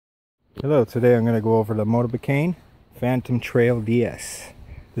Hello, today I'm going to go over the Motobecane Fantom Trail DS.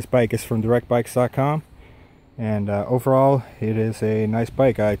 This bike is from directbikes.com, and overall it is a nice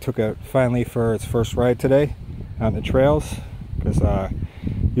bike. I took it finally for its first ride today on the trails because I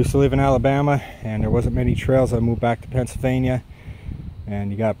used to live in Alabama and there wasn't many trails. I moved back to Pennsylvania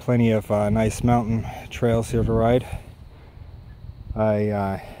and you got plenty of nice mountain trails here to ride.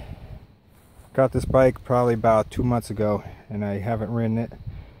 I got this bike probably about 2 months ago and I haven't ridden it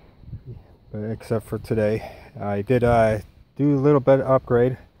except for today. I did do a little bit of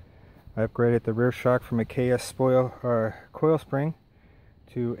upgrade. I upgraded the rear shock from a KS coil spring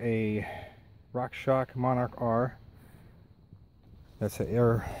to a RockShox Monarch R. That's an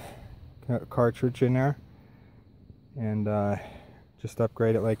air cartridge in there, and just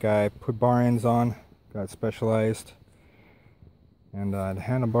upgrade it. Like I put bar ends on, got specialized, and the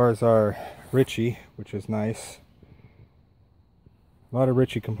handlebars are Ritchie, which is nice. A lot of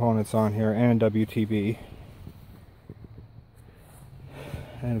Ritchie components on here, and WTB.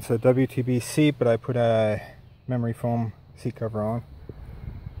 And it's a WTB seat, but I put a memory foam seat cover on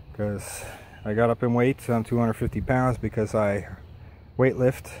because I got up in weight. So I'm 250 pounds because I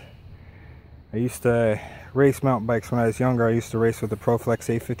weightlift. I used to race mountain bikes when I was younger. I used to race with the ProFlex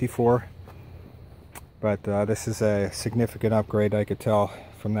 854, but this is a significant upgrade, I could tell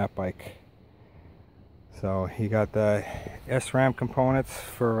from that bike. So you got the SRAM components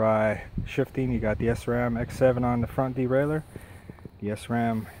for shifting. You got the SRAM X7 on the front derailleur, the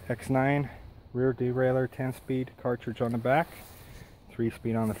SRAM X9 rear derailleur, 10-speed cartridge on the back,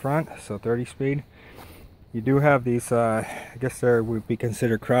 3-speed on the front, so 30-speed. You do have these, I guess they would be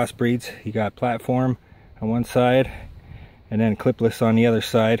considered crossbreeds. You got platform on one side and then clipless on the other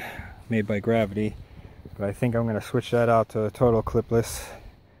side, made by Gravity. But I think I'm going to switch that out to total clipless,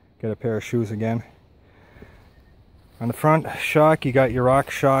 get a pair of shoes again. On the front shock, you got your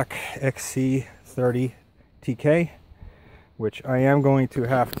RockShox XC30 TK, which I am going to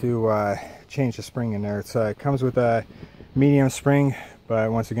have to change the spring in there. It comes with a medium spring,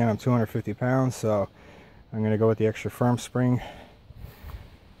 but once again, I'm 250 pounds, so I'm going to go with the extra firm spring.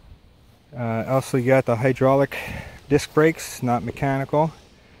 Also, you got the hydraulic disc brakes, not mechanical,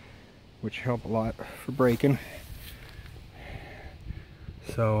 which help a lot for braking.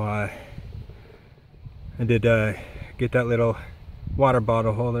 So I did get that little water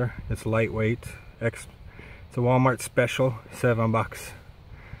bottle holder. It's lightweight. It's a Walmart special, $7.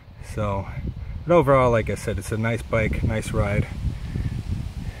 So, but overall, like I said, it's a nice bike, nice ride.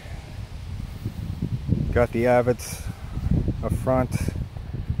 Got the Avits up front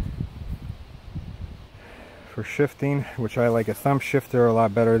for shifting, which I like a thumb shifter a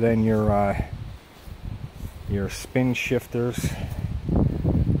lot better than your spin shifters.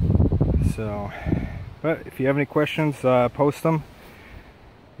 So, but if you have any questions, post them,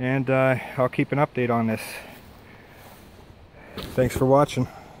 and I'll keep an update on this. Thanks for watching.